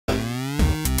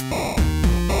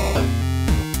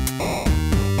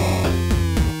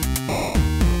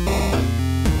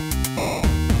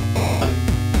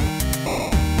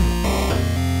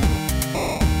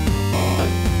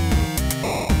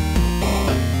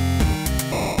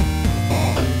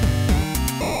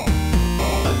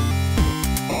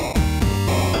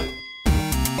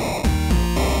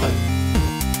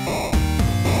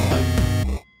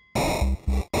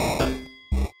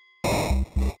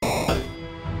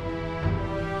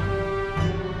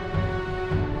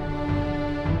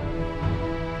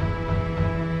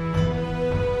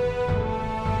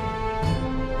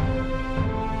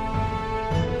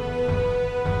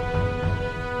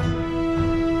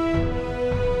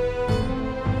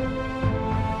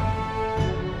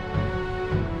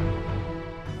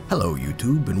Hello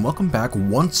YouTube, and welcome back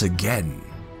once again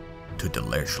to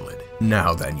Delersholid.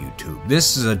 Now then YouTube,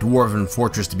 this is a dwarven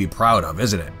fortress to be proud of,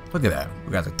 isn't it? Look at that,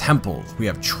 we got the temples, we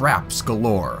have traps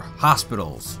galore,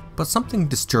 hospitals. But something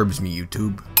disturbs me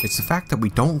YouTube. It's the fact that we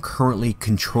don't currently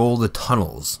control the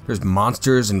tunnels. There's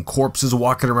monsters and corpses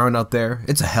walking around out there.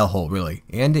 It's a hellhole really,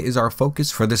 and it is our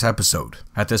focus for this episode.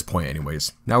 At this point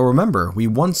anyways. Now remember, we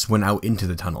once went out into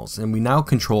the tunnels, and we now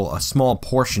control a small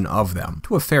portion of them.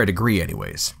 To a fair degree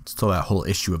anyways. Still that whole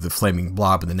issue of the flaming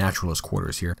blob in the naturalist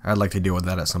quarters here. I'd like to deal with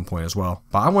that at some point as well.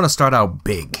 But I want to start out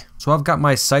big. So I've got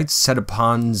my sights set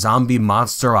upon Zombie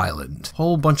Monster Island.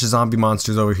 Whole bunch of zombie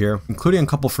monsters over here, including a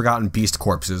couple forgotten beast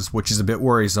corpses, which is a bit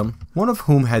worrisome. One of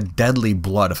whom had deadly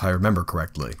blood if I remember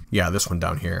correctly. Yeah, this one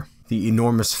down here. The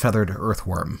enormous feathered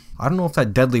earthworm. I don't know if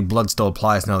that deadly blood still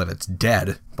applies now that it's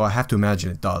dead, but I have to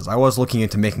imagine it does. I was looking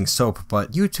into making soap,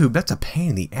 but YouTube, that's a pain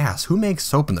in the ass. Who makes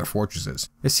soap in their fortresses?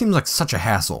 It seems like such a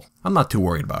hassle. I'm not too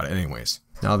worried about it anyways.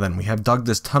 Now then, we have dug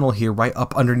this tunnel here right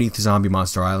up underneath the Zombie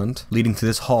Monster Island, leading to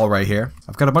this hall right here.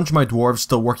 I've got a bunch of my dwarves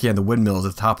still working on the windmills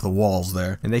at the top of the walls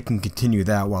there, and they can continue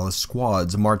that while the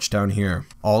squads march down here.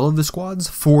 All of the squads?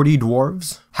 40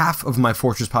 dwarves? Half of my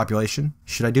fortress population?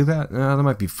 Should I do that? That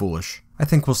might be foolish. I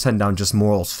think we'll send down just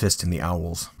Moral's Fist and the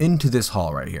Owls into this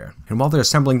hall right here. And while they're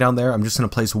assembling down there, I'm just going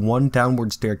to place one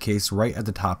downward staircase right at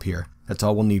the top here. That's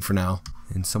all we'll need for now.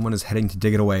 And someone is heading to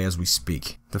dig it away as we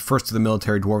speak. The first of the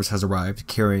military dwarves has arrived,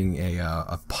 carrying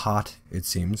a pot, it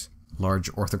seems. Large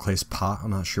orthoclase pot.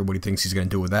 I'm not sure what he thinks he's going to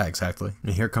do with that exactly.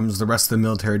 And here comes the rest of the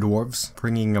military dwarves,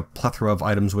 bringing a plethora of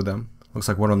items with them. Looks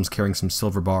like one of them's carrying some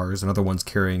silver bars, another one's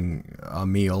carrying a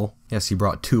meal. Yes, he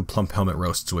brought 2 plump helmet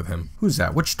roasts with him. Who's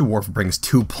that? Which dwarf brings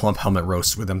 2 plump helmet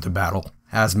roasts with them to battle?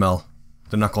 Asmel.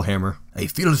 The knuckle hammer. I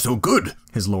feel so good!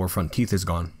 His lower front teeth is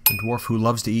gone. A dwarf who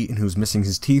loves to eat and who's missing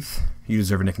his teeth. You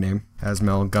deserve a nickname.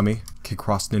 Asmel Gummy.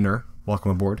 Kikrossniner.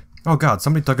 Welcome aboard. Oh god,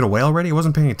 somebody dug it away already? I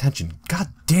wasn't paying attention. God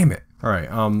damn it. Alright,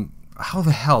 how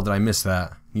the hell did I miss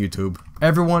that, YouTube?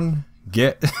 Everyone,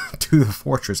 get to the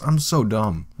fortress. I'm so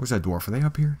dumb. Where's that dwarf? Are they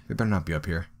up here? They better not be up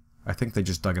here. I think they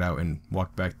just dug it out and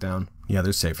walked back down. Yeah,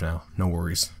 they're safe now. No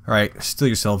worries. Alright, still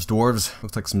yourselves, dwarves.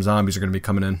 Looks like some zombies are gonna be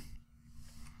coming in.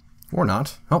 Or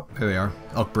not. Oh, there they are.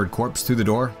 Elkbird corpse through the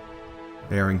door.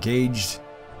 They are engaged.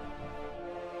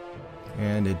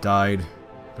 And it died.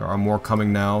 There are more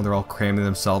coming now. They're all cramming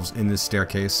themselves in this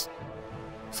staircase.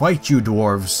 Fight, you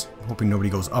dwarves! I'm hoping nobody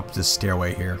goes up this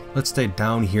stairway here. Let's stay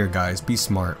down here, guys. Be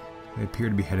smart. They appear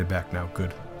to be headed back now.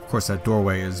 Good. Of course, that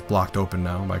doorway is blocked open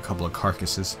now by a couple of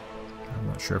carcasses. I'm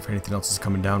not sure if anything else is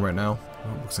coming down right now.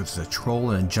 Oh, looks like there's a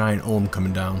troll and a giant ohm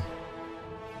coming down.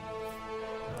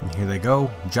 And here they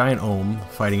go, giant ohm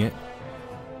fighting it.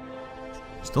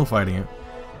 Still fighting it.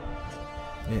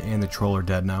 And the troll are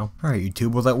dead now. Alright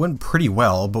YouTube, well that went pretty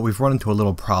well, but we've run into a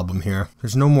little problem here.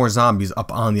 There's no more zombies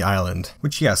up on the island.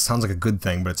 Which yes, sounds like a good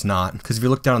thing, but it's not. Because if you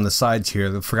look down on the sides here,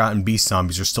 the Forgotten Beast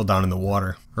zombies are still down in the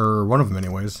water. Or one of them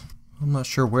anyways. I'm not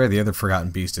sure where the other Forgotten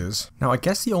Beast is. Now I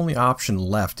guess the only option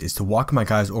left is to walk my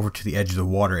guys over to the edge of the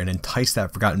water and entice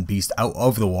that Forgotten Beast out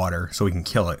of the water so we can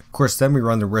kill it. Of course then we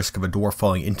run the risk of a dwarf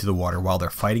falling into the water while they're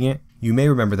fighting it. You may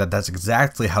remember that that's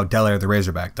exactly how Deler the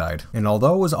Razorback died. And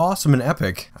although it was awesome and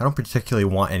epic, I don't particularly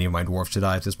want any of my dwarves to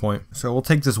die at this point. So we'll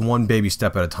take this one baby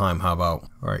step at a time, how about?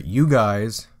 Alright, you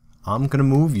guys, I'm gonna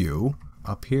move you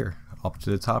up here, up to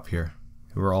the top here.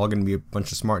 We're all gonna be a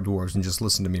bunch of smart dwarves and just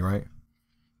listen to me, right?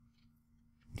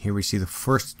 Here we see the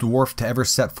first dwarf to ever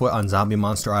set foot on Zombie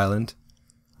Monster Island.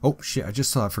 Oh shit, I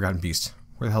just saw that Forgotten Beast.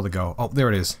 Where the hell to go? Oh, there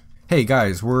it is. Hey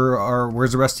guys,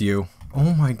 where's the rest of you?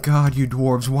 Oh my god, you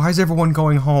dwarves, why is everyone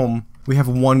going home? We have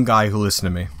one guy who listened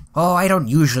to me. Oh, I don't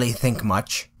usually think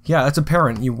much. Yeah, that's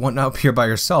apparent. You went up here by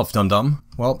yourself, dum-dum.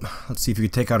 Well, let's see if you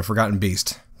can take out a Forgotten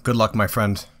Beast. Good luck, my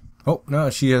friend. Oh, no,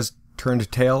 she has turned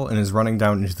tail and is running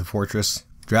down into the fortress,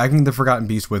 dragging the Forgotten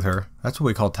Beast with her. That's what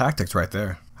we call tactics right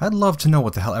there. I'd love to know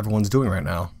what the hell everyone's doing right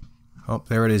now. Oh,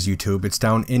 there it is, YouTube. It's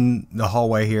down in the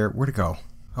hallway here. Where'd it go?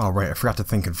 Oh, right, I forgot to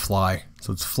think and fly.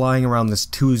 So it's flying around this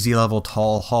 2Z level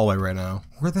tall hallway right now.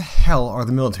 Where the hell are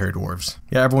the military dwarves?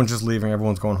 Yeah, everyone's just leaving.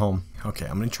 Everyone's going home. Okay,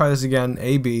 I'm gonna try this again.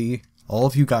 A, B. All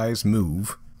of you guys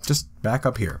move. Just back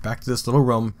up here. Back to this little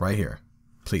room right here.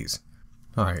 Please.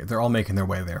 Alright, they're all making their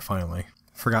way there, finally.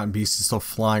 Forgotten Beast is still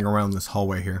flying around this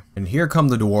hallway here. And here come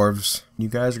the dwarves. You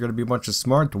guys are gonna be a bunch of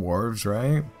smart dwarves,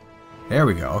 right? There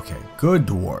we go. Okay, good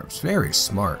dwarves. Very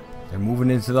smart. They're moving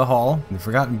into the hall. The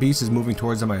Forgotten Beast is moving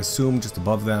towards them, I assume, just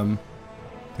above them.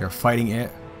 They're fighting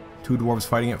it. 2 dwarves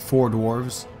fighting it. 4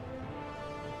 dwarves.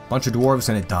 Bunch of dwarves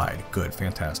and it died. Good,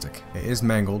 fantastic. It is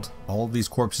mangled. All of these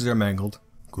corpses are mangled.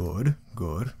 Good,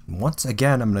 good. Once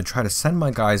again, I'm going to try to send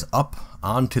my guys up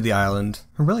onto the island.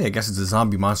 Or really, I guess it's a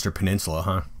zombie monster peninsula,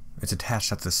 huh? It's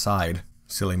attached at the side.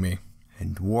 Silly me.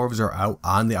 And dwarves are out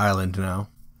on the island now.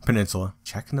 Peninsula.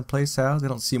 Checking the place out. They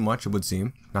don't see much, it would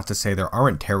seem. Not to say there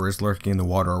aren't terrors lurking in the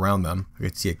water around them. I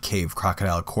could see a cave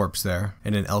crocodile corpse there.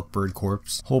 And an elk bird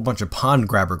corpse. Whole bunch of pond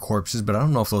grabber corpses, but I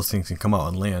don't know if those things can come out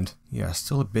on land. Yeah,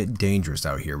 still a bit dangerous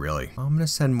out here, really. I'm going to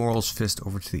send Moral's Fist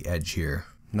over to the edge here.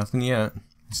 Nothing yet.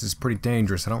 This is pretty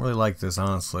dangerous. I don't really like this,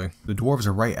 honestly. The dwarves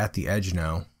are right at the edge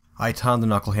now. Iton the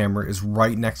Knucklehammer is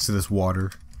right next to this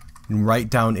water. And right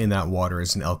down in that water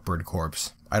is an elk bird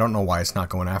corpse. I don't know why it's not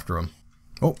going after him.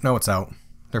 Oh, now it's out.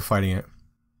 They're fighting it.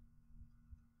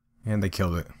 And they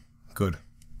killed it. Good.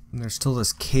 And there's still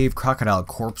this cave crocodile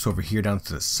corpse over here down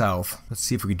to the south. Let's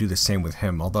see if we can do the same with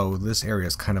him, although this area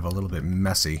is kind of a little bit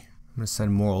messy. I'm going to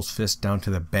send Moral's Fist down to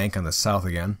the bank on the south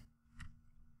again.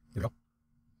 There we go.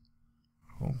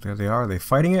 Oh, there they are. Are they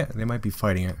fighting it? They might be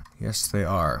fighting it. Yes, they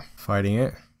are. Fighting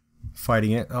it.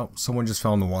 Fighting it. Oh, someone just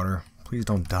fell in the water. Please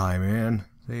don't die, man.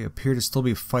 They appear to still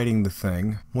be fighting the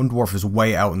thing. One dwarf is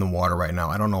way out in the water right now.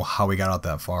 I don't know how he got out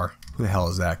that far. Who the hell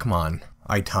is that? Come on.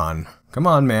 Iton. Come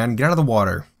on, man. Get out of the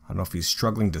water. I don't know if he's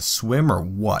struggling to swim or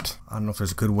what. I don't know if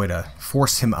there's a good way to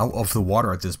force him out of the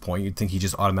water at this point. You'd think he'd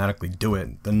just automatically do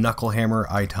it. The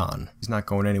Knucklehammer Iton. He's not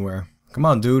going anywhere. Come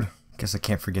on, dude. Guess I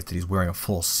can't forget that he's wearing a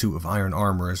full suit of iron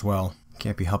armor as well.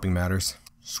 Can't be helping matters.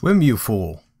 Swim, you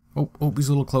fool. Oh, he's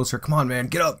a little closer. Come on, man.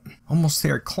 Get up. Almost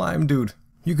there. Climb, dude.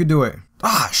 You could do it.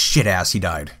 Ah, shit ass, he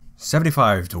died.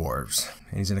 75 dwarves.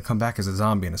 And he's gonna come back as a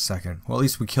zombie in a second. Well, at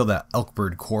least we killed that elk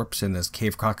bird corpse and this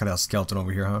cave crocodile skeleton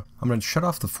over here, huh? I'm gonna shut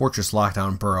off the fortress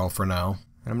lockdown burrow for now.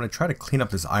 And I'm gonna try to clean up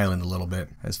this island a little bit,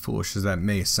 as foolish as that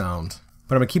may sound.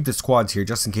 But I'm gonna keep the squads here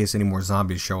just in case any more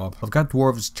zombies show up. I've got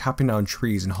dwarves chopping down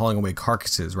trees and hauling away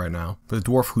carcasses right now. But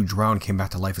the dwarf who drowned came back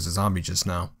to life as a zombie just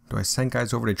now. Do I send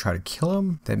guys over to try to kill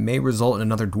him? That may result in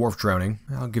another dwarf drowning.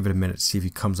 I'll give it a minute to see if he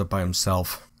comes up by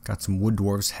himself. Got some wood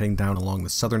dwarves heading down along the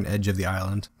southern edge of the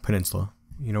island. Peninsula.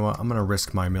 You know what? I'm gonna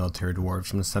risk my military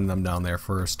dwarves. I'm gonna send them down there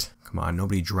first. Come on,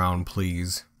 nobody drown,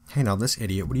 please. Hey now, this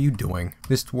idiot, what are you doing?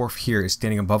 This dwarf here is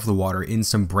standing above the water in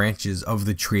some branches of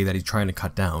the tree that he's trying to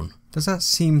cut down. Does that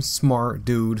seem smart,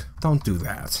 dude? Don't do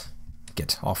that.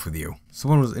 Get off with you.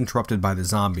 Someone was interrupted by the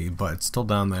zombie, but it's still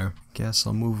down there. Guess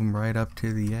I'll move him right up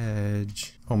to the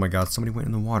edge. Oh my god, somebody went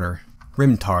in the water.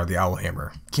 Rimtar the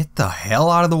Owlhammer. Get the hell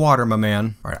out of the water, my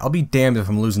man. Alright, I'll be damned if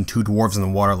I'm losing 2 dwarves in the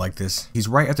water like this. He's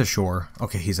right at the shore.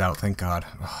 Okay, he's out, thank god.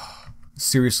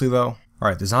 Seriously though?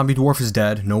 Alright, the zombie dwarf is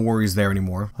dead. No worries there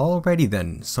anymore. Alrighty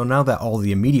then, so now that all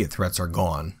the immediate threats are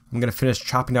gone, I'm gonna finish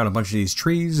chopping down a bunch of these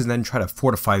trees and then try to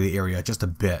fortify the area just a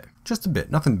bit. Just a bit,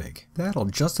 nothing big. That'll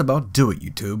just about do it,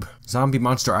 YouTube. Zombie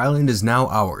Monster Island is now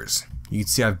ours. You can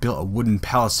see I've built a wooden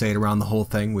palisade around the whole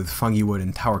thing with fungi wood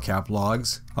and tower cap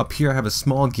logs. Up here I have a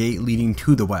small gate leading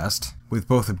to the west, with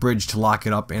both a bridge to lock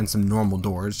it up and some normal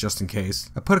doors, just in case.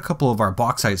 I put a couple of our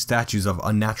bauxite statues of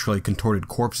unnaturally contorted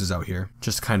corpses out here,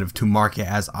 just kind of to mark it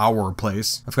as our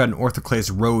place. I've got an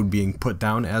orthoclase road being put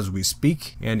down as we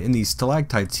speak, and in these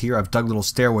stalactites here I've dug little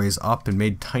stairways up and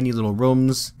made tiny little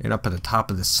rooms, and up at the top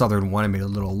of the southern one I made a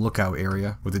little lookout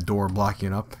area with a door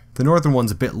blocking it up. The northern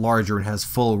one's a bit larger and has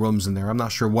full rooms in there. I'm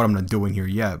not sure what I'm going to do in here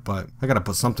yet, but I gotta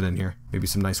put something in here. Maybe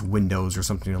some nice windows or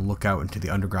something to look out into the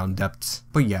underground depths.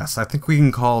 But yes, I think we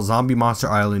can call Zombie Monster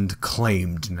Island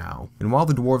claimed now. And while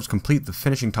the dwarves complete the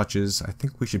finishing touches, I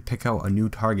think we should pick out a new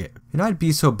target. And I'd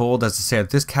be so bold as to say that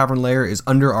this cavern layer is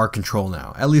under our control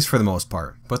now, at least for the most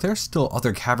part. But there's still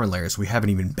other cavern layers we haven't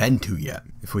even been to yet.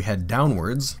 If we head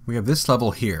downwards, we have this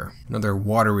level here. Another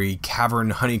watery,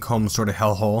 cavern, honeycomb sort of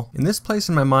hellhole. And this place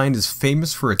in my mind is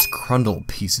famous for its crundle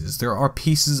pieces. There are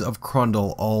pieces of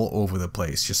crundle all over the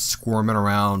place, just squirming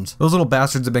around. Those little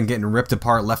bastards have been getting ripped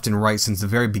apart left and right since the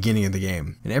very beginning of the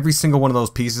game. And every single one of those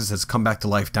pieces has come back to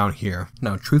life down here.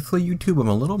 Now, truthfully, YouTube, I'm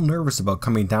a little nervous about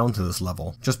coming down to this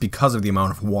level, just because of the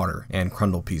amount of water and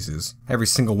crundle pieces. Every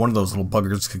single one of those little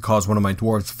buggers could cause one of my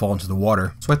dwarves to fall into the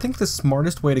water. So I think the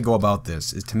smartest way to go about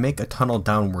this is to make a tunnel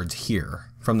downwards here,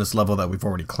 from this level that we've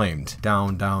already claimed.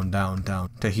 Down, down, down, down,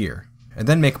 to here. And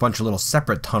then make a bunch of little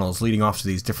separate tunnels leading off to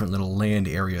these different little land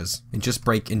areas, and just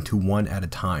break into one at a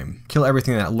time. Kill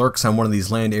everything that lurks on one of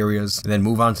these land areas, and then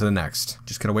move on to the next.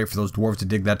 Just gotta wait for those dwarves to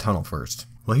dig that tunnel first.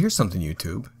 Well, here's something,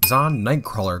 YouTube. Zon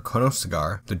Nightcrawler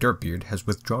Konosugar, the Dirtbeard, has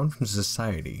withdrawn from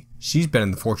society. She's been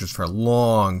in the fortress for a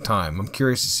long time. I'm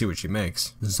curious to see what she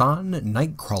makes. Zon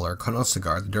Nightcrawler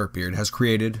Konosugar, the Dirtbeard, has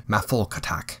created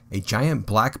Mafolkatak, a giant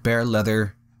black bear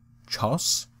leather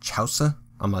chausa?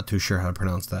 I'm not too sure how to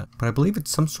pronounce that, but I believe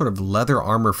it's some sort of leather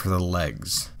armor for the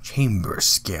legs. Chamber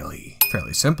Scaly.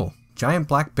 Fairly simple. Giant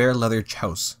black bear leather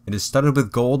chouse. It is studded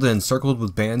with gold and encircled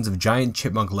with bands of giant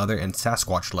chipmunk leather and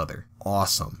Sasquatch leather.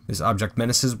 Awesome. This object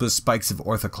menaces with spikes of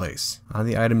orthoclase. On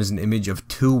the item is an image of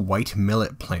 2 white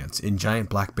millet plants in giant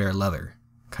black bear leather.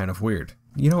 Kind of weird.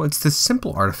 You know, it's the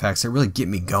simple artifacts that really get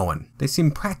me going. They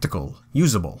seem practical,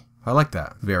 usable. I like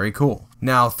that. Very cool.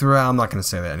 Now, I'm not going to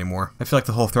say that anymore. I feel like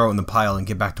the whole throw it in the pile and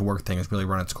get back to work thing has really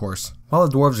run its course. While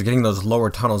the dwarves are getting those lower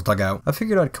tunnels dug out, I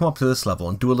figured I'd come up to this level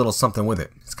and do a little something with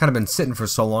it. It's kind of been sitting for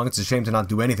so long, it's a shame to not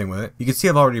do anything with it. You can see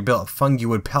I've already built a fungi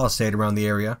wood palisade around the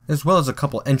area, as well as a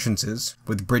couple entrances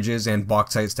with bridges and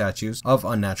bauxite statues of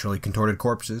unnaturally contorted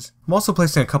corpses. I'm also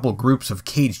placing a couple groups of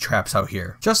cage traps out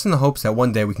here, just in the hopes that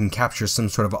one day we can capture some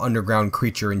sort of underground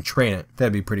creature and train it.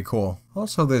 That'd be pretty cool.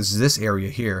 Also, there's this area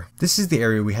here. This is the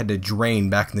area we had to drain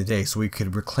back in the day so we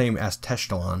could reclaim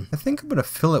Azteshtalon. I think I'm going to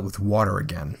fill it with water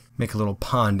again. Make a little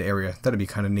pond area. That'd be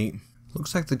kind of neat.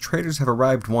 Looks like the traders have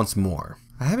arrived once more.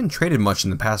 I haven't traded much in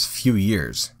the past few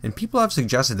years, and people have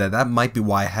suggested that that might be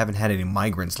why I haven't had any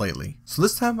migrants lately. So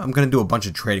this time I'm going to do a bunch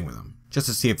of trading with them, just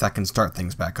to see if that can start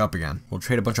things back up again. We'll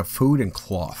trade a bunch of food and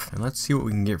cloth, and let's see what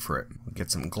we can get for it. We'll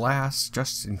get some glass,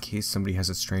 just in case somebody has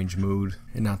a strange mood.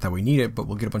 And not that we need it, but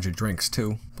we'll get a bunch of drinks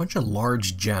too. A bunch of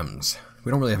large gems.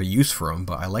 We don't really have a use for them,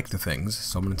 but I like the things,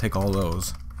 so I'm going to take all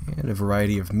those. And a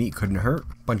variety of meat couldn't hurt.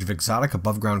 A bunch of exotic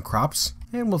above ground crops.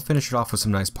 And we'll finish it off with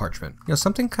some nice parchment. You know,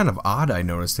 something kind of odd I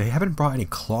noticed, they haven't brought any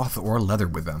cloth or leather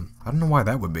with them. I don't know why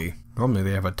that would be. Normally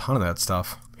they have a ton of that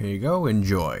stuff. Here you go,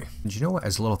 enjoy. And you know what,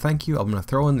 as a little thank you, I'm going to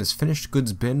throw in this finished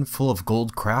goods bin full of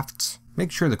gold crafts.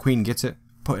 Make sure the queen gets it.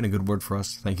 Put in a good word for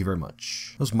us. Thank you very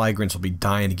much. Those migrants will be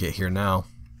dying to get here now.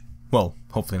 Well,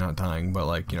 hopefully not dying, but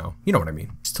like, you know what I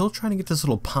mean. Still trying to get this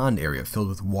little pond area filled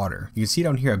with water. You can see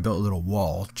down here I built a little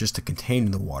wall just to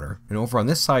contain the water. And over on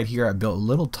this side here I built a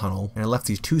little tunnel and I left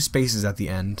these 2 spaces at the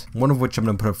end, one of which I'm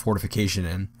going to put a fortification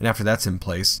in. And after that's in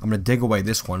place, I'm going to dig away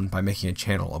this one by making a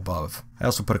channel above. I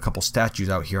also put a couple statues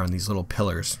out here on these little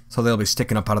pillars, so they'll be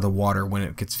sticking up out of the water when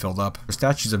it gets filled up. They're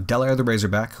statues of Delair the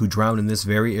Razorback, who drowned in this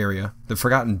very area, the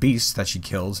Forgotten Beast that she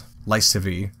killed,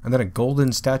 Lysivi, and then a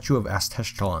golden statue of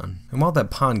Azteshtalon. And while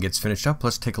that pond gets finished up,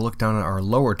 let's take a look down at our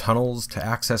lower tunnels to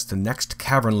access the next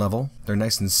cavern level. They're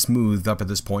nice and smoothed up at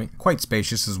this point, quite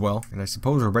spacious as well, and I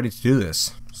suppose we're ready to do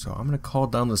this. So I'm going to call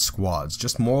down the squads,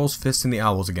 just Morals, Fists, and the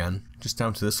Owls again, just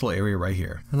down to this little area right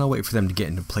here, and I'll wait for them to get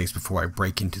into place before I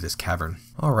break into this cavern.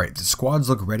 Alright, the squads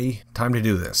look ready, time to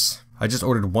do this. I just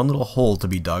ordered one little hole to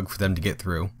be dug for them to get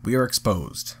through. We are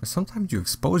exposed. Sometimes you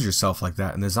expose yourself like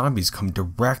that and the zombies come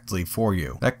directly for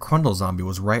you. That Crundle zombie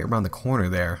was right around the corner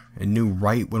there and knew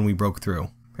right when we broke through.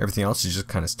 Everything else is just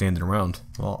kind of standing around.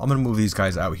 Well, I'm going to move these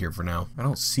guys out here for now. I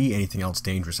don't see anything else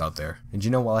dangerous out there. And you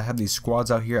know, while I have these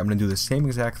squads out here, I'm going to do the same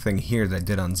exact thing here that I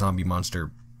did on Zombie Monster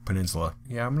Peninsula.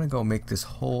 Yeah, I'm going to go make this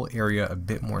whole area a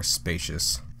bit more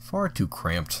spacious. Far too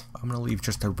cramped. I'm going to leave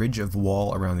just a ridge of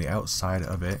wall around the outside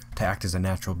of it to act as a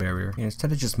natural barrier. And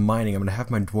instead of just mining, I'm going to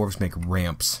have my dwarves make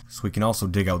ramps, so we can also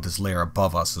dig out this layer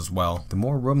above us as well. The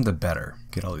more room, the better.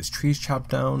 Get all these trees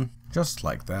chopped down, just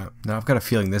like that. Now I've got a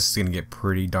feeling this is going to get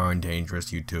pretty darn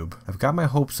dangerous, YouTube. I've got my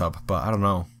hopes up, but I don't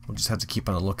know. We'll just have to keep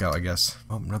on the lookout, I guess.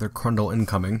 Oh, another Crundle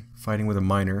incoming, fighting with a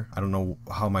miner. I don't know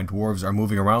how my dwarves are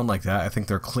moving around like that. I think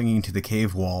they're clinging to the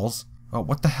cave walls. Oh,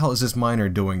 what the hell is this miner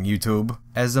doing, YouTube?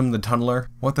 Ezem the Tunneler?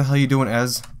 What the hell are you doing,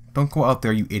 Ez? Don't go out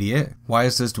there, you idiot. Why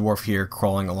is this dwarf here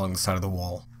crawling along the side of the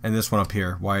wall? And this one up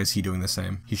here, why is he doing the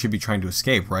same? He should be trying to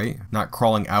escape, right? Not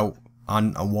crawling out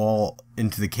on a wall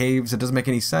into the caves. It doesn't make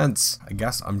any sense. I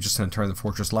guess I'm just gonna turn the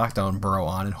Fortress Lockdown burrow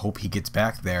on and hope he gets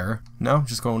back there. No,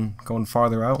 just going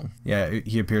farther out. Yeah,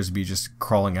 he appears to be just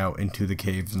crawling out into the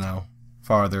caves now.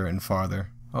 Farther and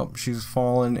farther. Oh, she's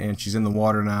fallen and she's in the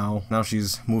water now. Now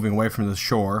she's moving away from the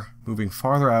shore, moving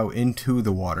farther out into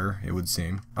the water, it would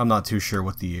seem. I'm not too sure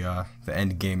what the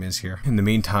end game is here. In the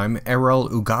meantime, Erel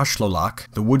Ugashlolak,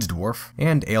 the woods dwarf,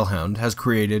 and Alehound has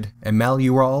created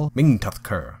Emalural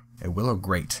Mingtuthkur, a willow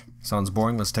grate. Sounds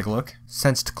boring, let's take a look.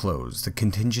 Sensed Clothes, the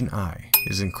Contingent Eye.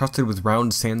 It is encrusted with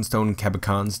round sandstone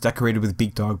cabicons, decorated with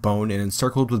beak dog bone, and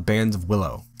encircled with bands of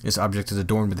willow. This object is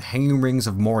adorned with hanging rings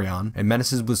of morion, and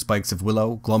menaces with spikes of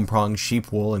willow, glumprong,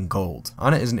 sheep wool, and gold.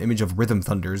 On it is an image of Rhythm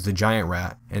Thunders, the giant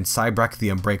rat, and Cybrak the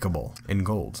Unbreakable, in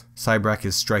gold. Cybrak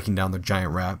is striking down the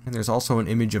giant rat, and there's also an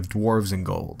image of dwarves in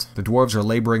gold. The dwarves are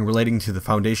laboring relating to the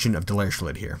foundation of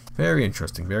Delersholid here. Very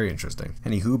interesting, very interesting.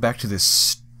 Anywho, back to this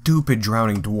stupid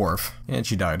drowning dwarf. And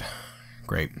she died.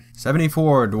 Great.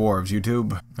 74 dwarves,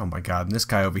 YouTube. Oh my god, and this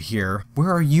guy over here.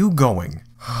 Where are you going?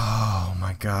 Oh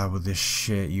my god, with this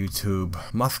shit, YouTube.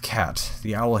 Muffcat,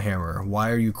 the Owlhammer, why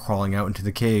are you crawling out into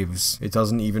the caves? It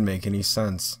doesn't even make any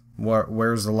sense.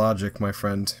 Where's the logic, my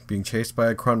friend? Being chased by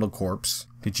a Crundle corpse.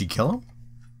 Did she kill him?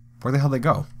 Where the hell did they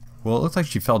go? Well, it looks like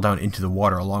she fell down into the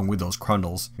water along with those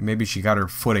Crundles. Maybe she got her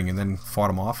footing and then fought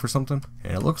them off or something.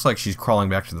 And it looks like she's crawling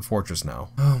back to the fortress now.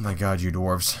 Oh my god, you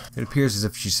dwarves. It appears as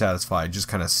if she's satisfied, just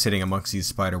kind of sitting amongst these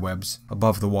spider webs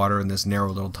above the water in this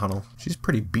narrow little tunnel. She's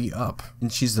pretty beat up.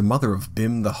 And she's the mother of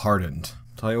Bim the Hardened.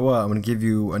 Tell you what, I'm going to give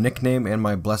you a nickname and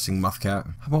my blessing,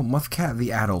 Muffcat. How about Muffcat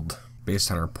the Addled? Based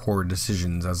on her poor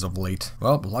decisions as of late.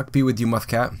 Well, luck be with you,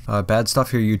 Muffcat. Bad stuff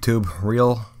here, YouTube.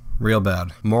 Real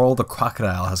bad. Moral the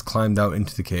crocodile has climbed out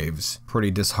into the caves.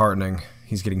 Pretty disheartening.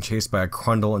 He's getting chased by a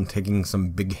Crundle and taking some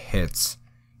big hits.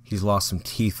 He's lost some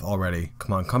teeth already.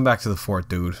 Come on, come back to the fort,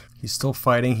 dude. He's still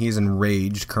fighting. He's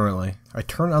enraged currently. I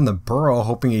turned on the burrow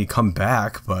hoping he'd come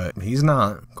back, but he's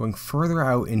not. Going further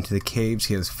out into the caves,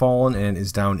 he has fallen and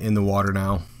is down in the water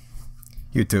now.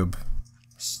 YouTube.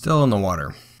 Still in the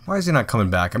water. Why is he not coming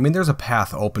back? I mean, there's a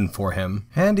path open for him.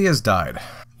 And he has died.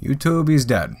 YouTube, he's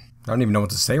dead. I don't even know what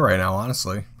to say right now,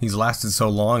 honestly. He's lasted so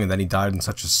long and then he died in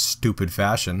such a stupid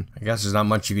fashion. I guess there's not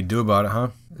much you can do about it, huh?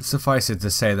 Suffice it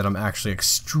to say that I'm actually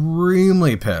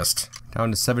extremely pissed. Down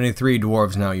to 73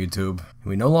 dwarves now, YouTube. And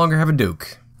we no longer have a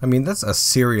duke. I mean, that's a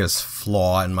serious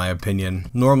flaw in my opinion.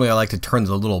 Normally I like to turn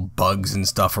the little bugs and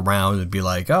stuff around and be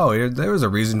like, oh, there was a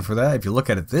reason for that if you look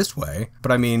at it this way.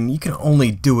 But I mean, you can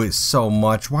only do it so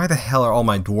much. Why the hell are all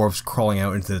my dwarves crawling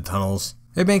out into the tunnels?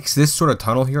 It makes this sort of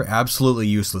tunnel here absolutely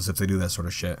useless if they do that sort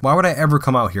of shit. Why would I ever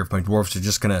come out here if my dwarves are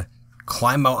just gonna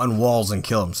climb out on walls and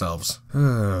kill themselves?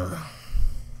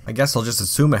 I guess I'll just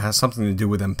assume it has something to do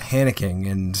with them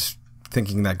panicking and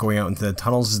thinking that going out into the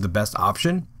tunnels is the best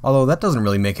option. Although that doesn't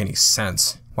really make any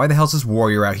sense. Why the hell's this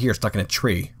warrior out here stuck in a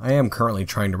tree? I am currently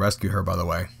trying to rescue her, by the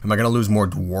way. Am I gonna lose more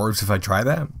dwarves if I try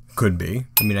that? Could be.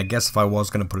 I mean, I guess if I was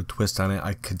going to put a twist on it,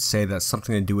 I could say that's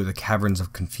something to do with the Caverns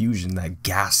of Confusion, that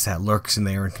gas that lurks in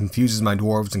there and confuses my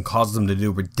dwarves and causes them to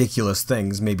do ridiculous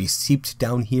things, maybe seeped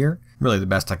down here. Really the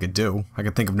best I could do. I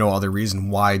could think of no other reason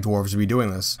why dwarves would be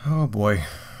doing this. Oh boy.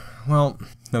 Well,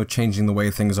 no changing the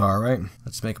way things are, right?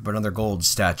 Let's make up another gold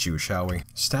statue, shall we?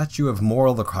 Statue of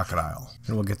Moral the Crocodile.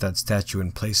 And we'll get that statue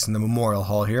in place in the memorial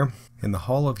hall here, in the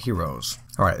Hall of Heroes.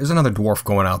 Alright, there's another dwarf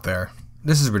going out there.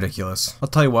 This is ridiculous. I'll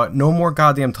tell you what, no more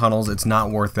goddamn tunnels. It's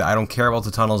not worth it. I don't care about the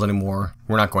tunnels anymore.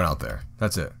 We're not going out there.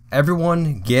 That's it.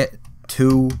 Everyone get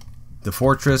to the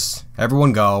fortress.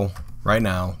 Everyone go right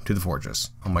now to the fortress.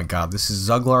 Oh my god, this is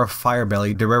Zuglar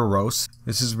Firebelly Delersholid.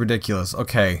 This is ridiculous.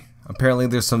 Okay, apparently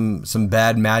there's some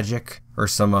bad magic or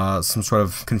some sort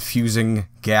of confusing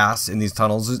gas in these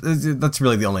tunnels. That's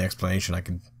really the only explanation I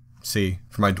can see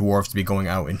for my dwarves to be going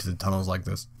out into the tunnels like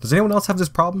this. Does anyone else have this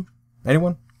problem?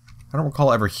 Anyone? I don't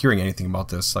recall ever hearing anything about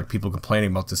this, like people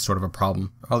complaining about this sort of a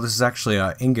problem. Oh, this is actually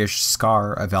Ingish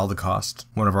Scar of Valdecost,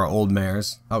 one of our old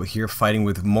mares, out here fighting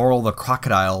with Moral the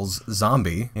Crocodile's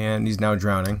zombie, and he's now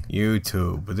drowning.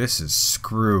 YouTube, this is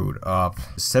screwed up.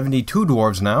 72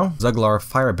 dwarves now. Zuglar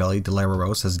Firebelly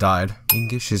Delersholid has died.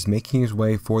 Ingish is making his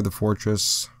way for the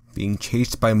fortress, being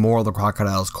chased by Moral the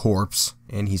Crocodile's corpse,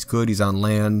 and he's good, he's on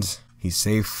land. He's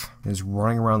safe. He's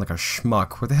running around like a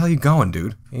schmuck. Where the hell are you going,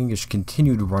 dude? English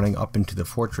continued running up into the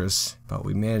fortress, but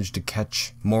we managed to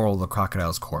catch Moral the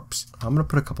Crocodile's corpse. I'm gonna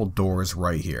put a couple doors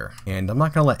right here, and I'm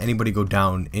not gonna let anybody go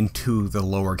down into the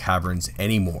lower caverns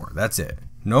anymore. That's it.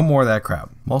 No more of that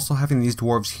crap. I'm also having these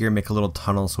dwarves here make a little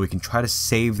tunnel so we can try to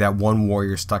save that one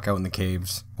warrior stuck out in the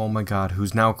caves. Oh my god,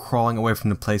 who's now crawling away from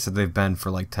the place that they've been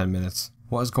for like 10 minutes.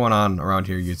 What is going on around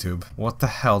here, YouTube? What the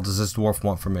hell does this dwarf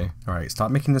want from me? Alright,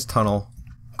 stop making this tunnel.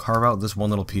 Carve out this one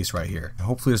little piece right here.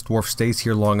 Hopefully this dwarf stays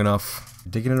here long enough.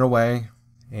 Digging it away.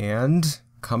 And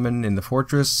coming in the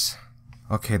fortress.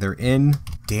 Okay, they're in.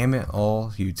 Damn it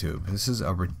all, YouTube. This is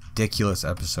a ridiculous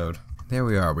episode. There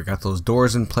we are. We got those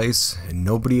doors in place, and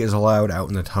nobody is allowed out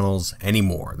in the tunnels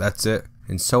anymore. That's it.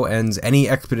 And so ends any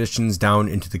expeditions down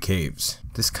into the caves.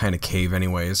 This kind of cave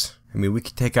anyways. I mean, we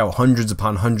could take out hundreds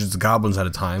upon hundreds of goblins at a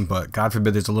time, but God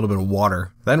forbid there's a little bit of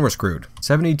water. Then we're screwed.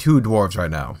 72 dwarves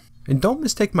right now. And don't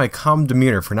mistake my calm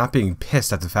demeanor for not being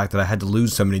pissed at the fact that I had to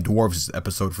lose so many dwarves this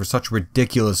episode for such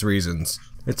ridiculous reasons.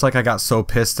 It's like I got so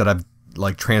pissed that I've,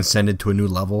 like, transcended to a new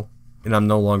level. And I'm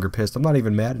no longer pissed. I'm not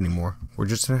even mad anymore. We're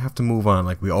just gonna have to move on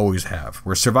like we always have.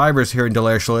 We're survivors here in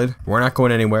Delersholid. We're not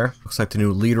going anywhere. Looks like the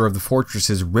new leader of the fortress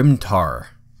is Rimtar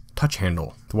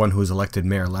Touchhandle, the one who was elected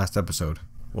mayor last episode.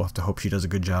 We'll have to hope she does a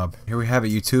good job. Here we have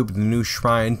it, YouTube, the new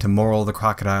shrine to Moral the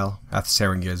Crocodile,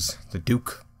 Athsarangiz, the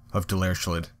Duke of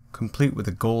Delersholid, complete with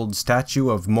a gold statue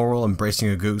of Moral embracing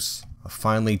a goose. a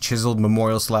finely chiseled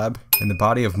memorial slab, and the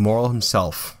body of Moral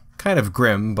himself. Kind of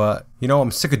grim, but you know,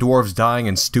 I'm sick of dwarves dying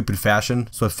in stupid fashion,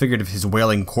 so I figured if his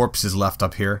wailing corpse is left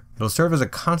up here, it'll serve as a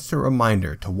constant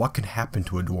reminder to what can happen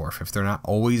to a dwarf if they're not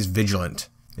always vigilant.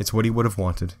 It's what he would have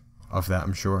wanted. Of that,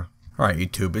 I'm sure. Alright,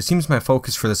 YouTube, it seems my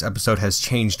focus for this episode has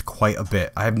changed quite a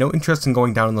bit. I have no interest in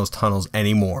going down in those tunnels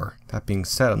anymore. That being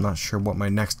said, I'm not sure what my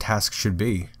next task should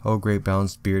be. Oh, great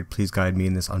balanced beard, please guide me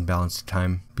in this unbalanced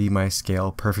time. Be my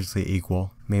scale perfectly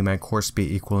equal. May my course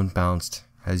be equal and balanced,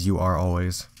 as you are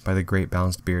always, by the great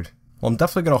balanced beard. Well, I'm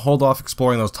definitely going to hold off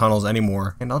exploring those tunnels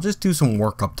anymore, and I'll just do some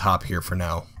work up top here for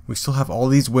now. We still have all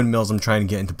these windmills I'm trying to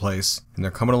get into place, and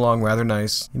they're coming along rather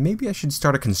nice. And maybe I should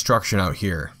start a construction out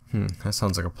here. That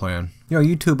sounds like a plan. You know,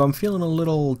 YouTube, I'm feeling a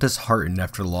little disheartened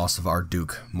after the loss of our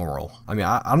Duke, Moral. I mean,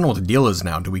 I don't know what the deal is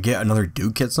now. Do we get another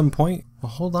Duke at some point?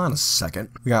 Well, hold on a second.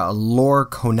 We got Lor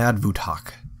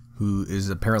Konadvutak, who is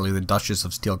apparently the Duchess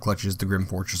of Steelclutches, the Grim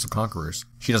Fortress of Conquerors.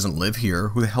 She doesn't live here.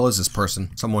 Who the hell is this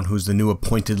person? Someone who's the new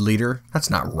appointed leader? That's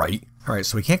not right. Alright,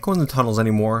 so we can't go in the tunnels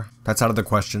anymore. That's out of the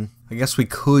question. I guess we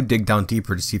could dig down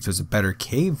deeper to see if there's a better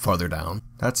cave farther down.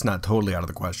 That's not totally out of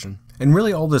the question. And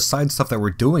really all this side stuff that we're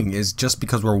doing is just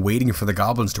because we're waiting for the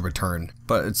goblins to return.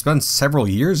 But it's been several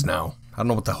years now. I don't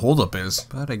know what the holdup is,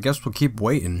 but I guess we'll keep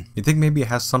waiting. You think maybe it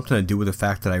has something to do with the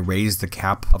fact that I raised the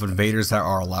cap of invaders that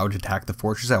are allowed to attack the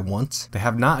fortress at once? They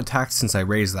have not attacked since I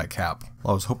raised that cap.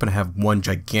 Well, I was hoping to have one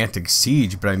gigantic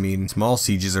siege, but I mean, small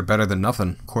sieges are better than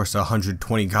nothing. Of course, a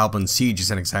 120 goblin siege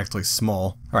isn't exactly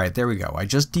small. Alright, there we go. I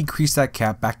just decreased that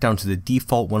cap back down to the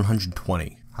default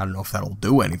 120. I don't know if that'll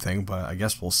do anything, but I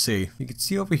guess we'll see. You can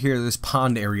see over here this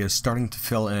pond area is starting to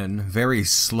fill in, very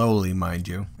slowly mind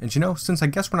you. And you know, since I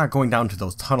guess we're not going down to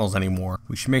those tunnels anymore,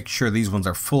 we should make sure these ones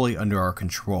are fully under our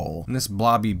control. And this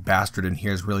blobby bastard in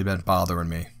here has really been bothering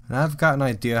me. And I've got an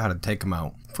idea how to take him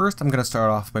out. First, I'm going to start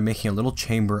off by making a little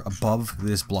chamber above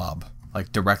this blob,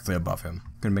 like directly above him.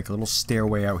 I'm going to make a little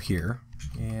stairway out here.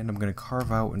 And I'm going to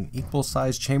carve out an equal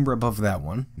sized chamber above that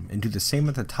one. And do the same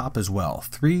at the top as well.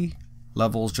 3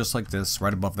 levels just like this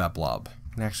right above that blob.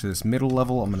 And actually this middle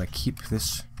level, I'm going to keep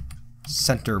this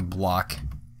center block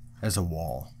as a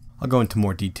wall. I'll go into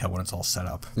more detail when it's all set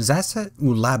up. Zaset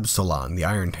Ulabsolan, the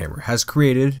Iron Tamer, has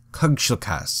created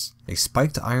Kugshilkas, a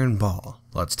spiked iron ball.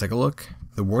 Let's take a look.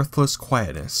 The Worthless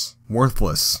Quietness.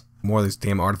 Worthless. More of these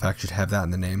damn artifacts should have that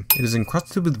in the name. It is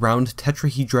encrusted with round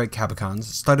tetrahedrite cabicons,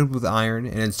 studded with iron,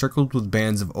 and encircled with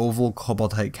bands of oval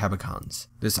cobaltite cabicons.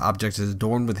 This object is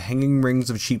adorned with hanging rings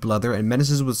of sheep leather and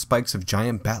menaces with spikes of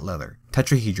giant bat leather,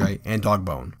 tetrahedrite, and dog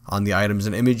bone. On the item is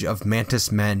an image of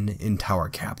mantis men in tower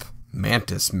cap.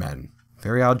 Mantis men.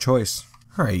 Very odd choice.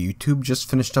 Alright, YouTube just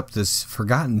finished up this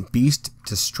Forgotten Beast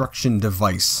Destruction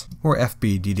Device, or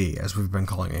FBDD as we've been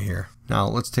calling it here. Now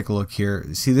let's take a look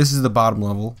here. See, this is the bottom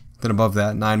level. Then above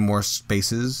that, 9 more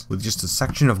spaces with just a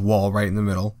section of wall right in the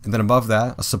middle. And then above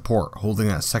that, a support holding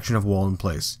that section of wall in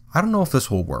place. I don't know if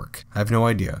this will work. I have no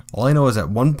idea. All I know is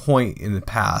at one point in the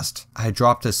past, I had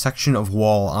dropped a section of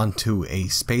wall onto a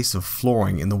space of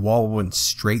flooring and the wall went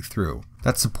straight through.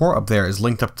 That support up there is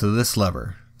linked up to this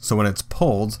lever. So when it's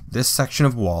pulled, this section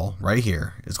of wall right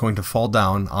here is going to fall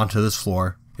down onto this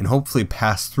floor and hopefully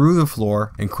pass through the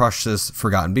floor and crush this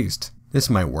Forgotten Beast.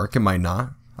 This might work, it might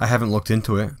not. I haven't looked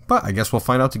into it, but I guess we'll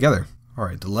find out together.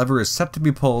 Alright, the lever is set to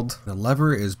be pulled. The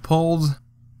lever is pulled.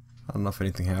 I don't know if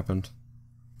anything happened.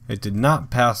 It did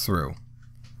not pass through.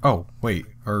 Oh, wait,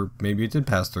 or maybe it did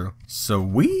pass through.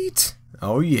 Sweet!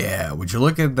 Oh yeah, would you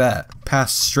look at that.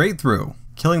 Passed straight through,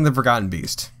 killing the Forgotten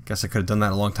Beast. Guess I could have done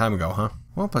that a long time ago, huh?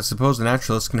 Well, I suppose the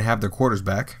naturalists can have their quarters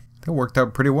back. That worked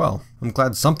out pretty well. I'm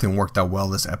glad something worked out well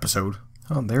this episode.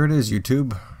 Oh, there it is,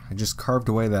 YouTube. I just carved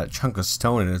away that chunk of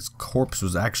stone and its corpse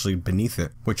was actually beneath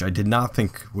it, which I did not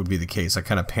think would be the case. I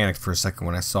kind of panicked for a second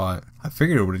when I saw it. I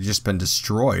figured it would have just been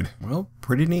destroyed. Well,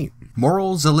 pretty neat.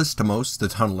 Moral Zelistimos, the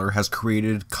tunneler, has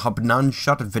created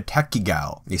Kobnanshat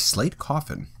Vitekigal, a slate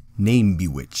coffin. Name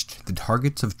bewitched, the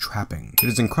targets of trapping. It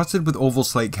is encrusted with oval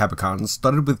slate cabicons,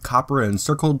 studded with copper and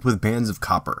encircled with bands of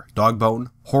copper, dog bone,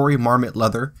 hoary marmot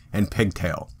leather, and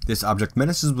pigtail. This object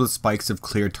menaces with spikes of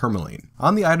clear tourmaline.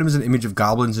 On the item is an image of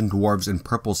goblins and dwarves in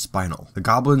purple spinel. The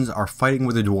goblins are fighting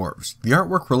with the dwarves. The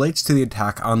artwork relates to the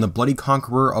attack on the bloody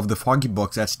conqueror of the foggy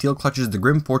books at Steelclutches, the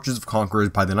Grim Fortress of Conquerors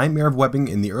by the Nightmare of Webbing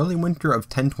in the early winter of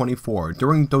 1024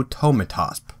 during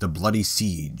Dotometasp, the bloody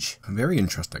siege. Very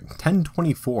interesting.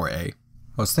 1024, eh? I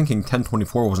was thinking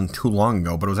 1024 wasn't too long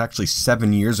ago, but it was actually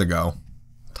 7 years ago.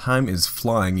 Time is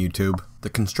flying, YouTube. The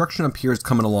construction up here is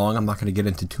coming along. I'm not going to get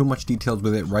into too much details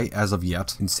with it right as of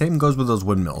yet. And same goes with those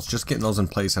windmills, just getting those in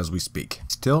place as we speak.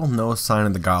 Still no sign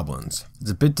of the goblins.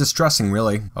 It's a bit distressing,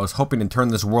 really. I was hoping to turn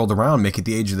this world around, make it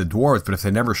the age of the dwarves, but if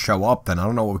they never show up, then I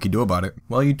don't know what we can do about it.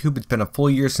 Well, YouTube, it's been a full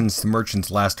year since the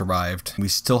merchants last arrived. We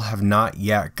still have not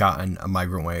yet gotten a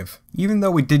migrant wave, even though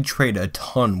we did trade a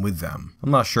ton with them. I'm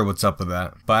not sure what's up with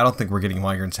that, but I don't think we're getting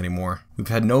migrants anymore. We've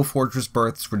had no fortress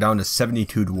births. We're down to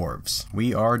 72 dwarves.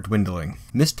 We are dwindling.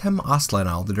 Mistem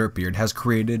Oslanal, the Dirtbeard, has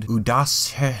created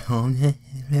Udashetbeth.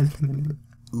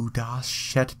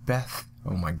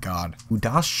 Oh my god.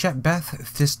 Udashetbeth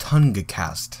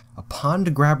Thistungacast. A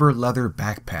pond grabber leather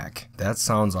backpack. That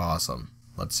sounds awesome.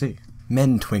 Let's see.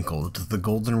 Men twinkled the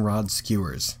goldenrod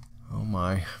skewers. Oh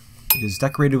my. It is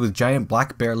decorated with giant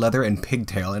black bear leather and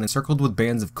pigtail and encircled with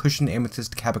bands of cushioned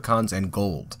amethyst capicons and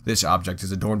gold. This object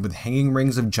is adorned with hanging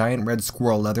rings of giant red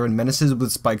squirrel leather and menaces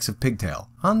with spikes of pigtail.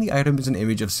 On the item is an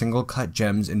image of single cut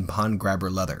gems in pond grabber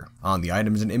leather. On the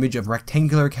item is an image of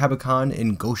rectangular cabicon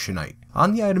in goshenite.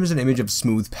 On the item is an image of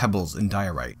smooth pebbles in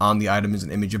diorite. On the item is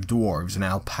an image of dwarves in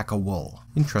alpaca wool.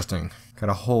 Interesting. Got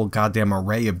a whole goddamn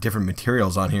array of different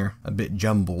materials on here. A bit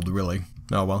jumbled, really.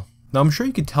 Oh well. Now, I'm sure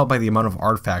you could tell by the amount of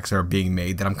artifacts that are being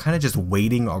made that I'm kind of just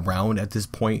waiting around at this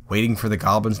point, waiting for the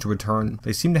goblins to return.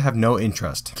 They seem to have no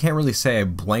interest. Can't really say I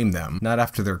blame them, not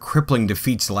after their crippling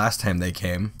defeats the last time they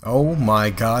came. Oh my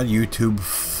god, YouTube,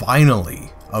 finally!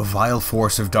 A vile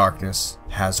force of darkness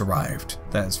has arrived.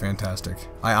 That is fantastic.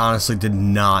 I honestly did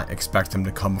not expect them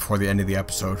to come before the end of the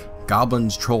episode.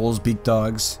 Goblins, trolls, beak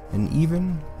dogs, and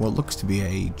even what looks to be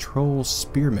a troll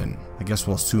spearman. I guess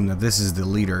we'll assume that this is the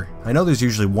leader. I know there's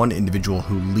usually one individual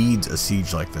who leads a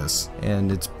siege like this, and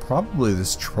it's probably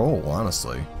this troll,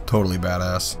 honestly. Totally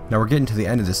badass. Now we're getting to the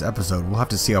end of this episode. We'll have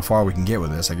to see how far we can get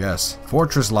with this, I guess.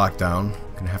 Fortress lockdown.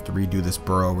 Gonna have to redo this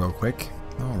burrow real quick.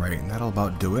 Alright, that'll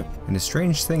about do it. And a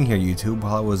strange thing here, YouTube,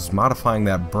 while I was modifying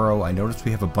that burrow, I noticed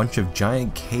we have a bunch of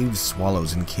giant cave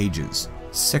swallows in cages.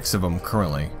 6 of them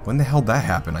currently. When the hell did that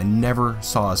happen? I never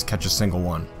saw us catch a single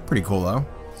one. Pretty cool though.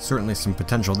 Certainly some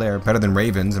potential there. Better than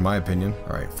ravens, in my opinion.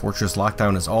 Alright, fortress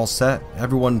lockdown is all set.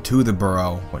 Everyone to the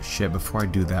burrow. What shit, before I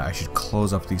do that, I should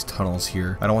close up these tunnels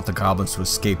here. I don't want the goblins to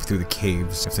escape through the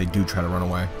caves if they do try to run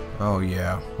away. Oh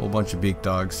yeah, whole bunch of beak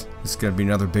dogs. This is gonna be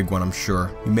another big one, I'm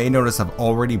sure. You may notice I've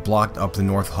already blocked up the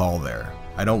north hall there.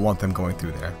 I don't want them going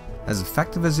through there. As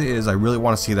effective as it is, I really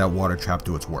want to see that water trap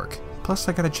do its work. Plus,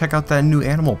 I gotta check out that new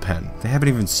animal pen. They haven't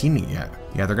even seen it yet.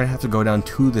 Yeah, they're gonna have to go down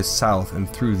to the south and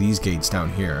through these gates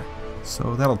down here.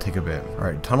 So that'll take a bit.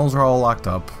 Alright, tunnels are all locked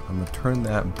up. I'm gonna turn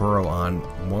that burrow on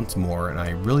once more, and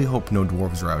I really hope no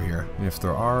dwarves are out here. And if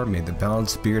there are, may the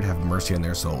balanced spirit have mercy on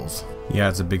their souls. Yeah,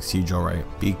 it's a big siege, alright.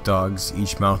 Beak dogs,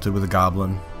 each mounted with a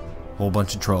goblin. Whole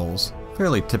bunch of trolls.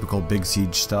 Fairly typical big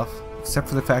siege stuff. Except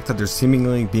for the fact that they're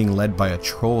seemingly being led by a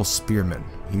troll spearman.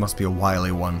 He must be a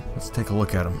wily one. Let's take a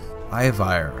look at him.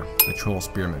 Ivar, the troll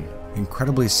spearman.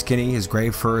 Incredibly skinny, his gray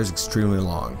fur is extremely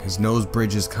long. His nose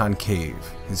bridge is concave.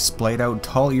 His splayed out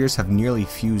tall ears have nearly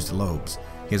fused lobes.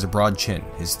 He has a broad chin.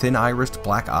 His thin irised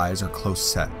black eyes are close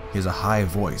set. He has a high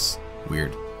voice.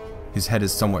 Weird. His head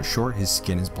is somewhat short, his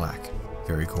skin is black.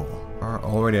 Very cool. There are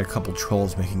already a couple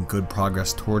trolls making good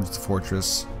progress towards the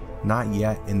fortress. Not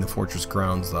yet in the fortress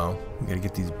grounds though. We gotta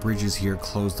get these bridges here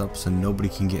closed up so nobody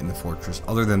can get in the fortress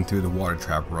other than through the water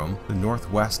trap room. The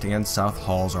northwest and south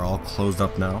halls are all closed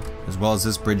up now, as well as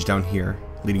this bridge down here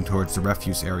leading towards the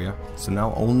refuse area. So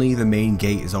now only the main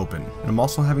gate is open. And I'm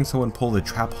also having someone pull the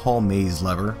trap hall maze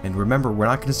lever. And remember, we're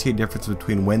not gonna see a difference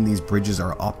between when these bridges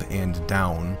are up and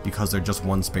down because they're just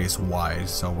one space wide.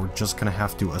 So we're just gonna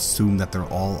have to assume that they're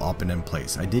all up and in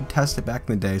place. I did test it back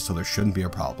in the day, so there shouldn't be a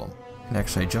problem. And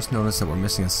actually, I just noticed that we're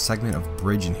missing a segment of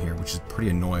bridge in here, which is pretty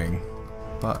annoying.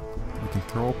 But we can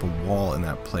throw up a wall in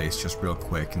that place just real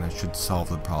quick, and that should solve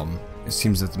the problem. It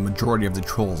seems that the majority of the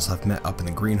trolls have met up in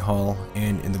the green hall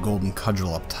and in the golden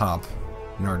cudgel up top,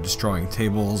 and are destroying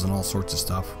tables and all sorts of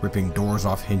stuff, ripping doors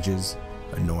off hinges.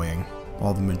 Annoying.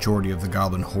 While the majority of the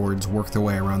goblin hordes work their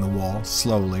way around the wall,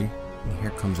 slowly. And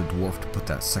here comes a dwarf to put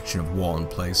that section of wall in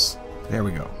place. There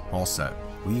we go, all set.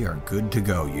 We are good to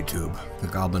go, YouTube. The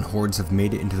goblin hordes have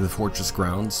made it into the fortress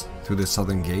grounds through the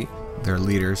southern gate. Their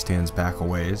leader stands back a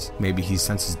ways. Maybe he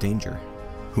senses danger.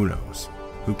 Who knows?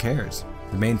 Who cares?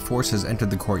 The main force has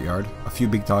entered the courtyard. A few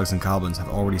big dogs and goblins have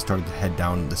already started to head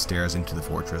down the stairs into the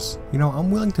fortress. You know, I'm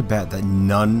willing to bet that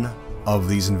none of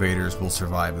these invaders will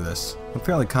survive this. I'm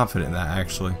fairly confident in that,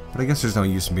 actually, but I guess there's no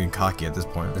use in being cocky at this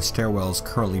point. The stairwell is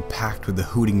currently packed with the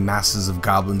hooting masses of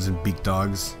goblins and beak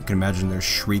dogs. You can imagine their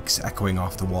shrieks echoing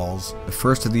off the walls. The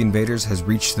first of the invaders has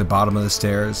reached the bottom of the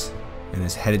stairs and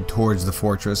is headed towards the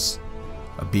fortress.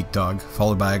 a beak dog,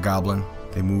 followed by a goblin.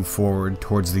 They move forward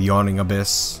towards the yawning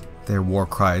abyss, their war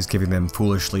cries giving them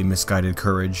foolishly misguided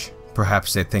courage.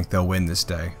 Perhaps they think they'll win this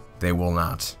day. They will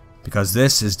not. Because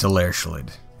this is Delersholid,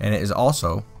 and it is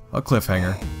also a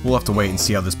cliffhanger. We'll have to wait and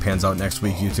see how this pans out next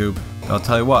week, YouTube. But I'll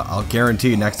tell you what, I'll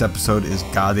guarantee next episode is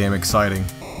goddamn exciting.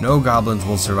 No goblins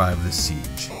will survive this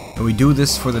siege. And we do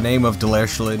this for the name of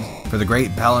Delersholid, for the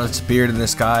great balanced beard in the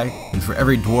sky, and for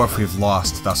every dwarf we've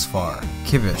lost thus far.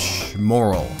 Kivish,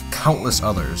 Moral, countless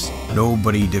others.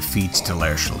 Nobody defeats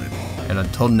Delersholid. And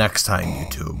until next time,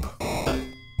 YouTube.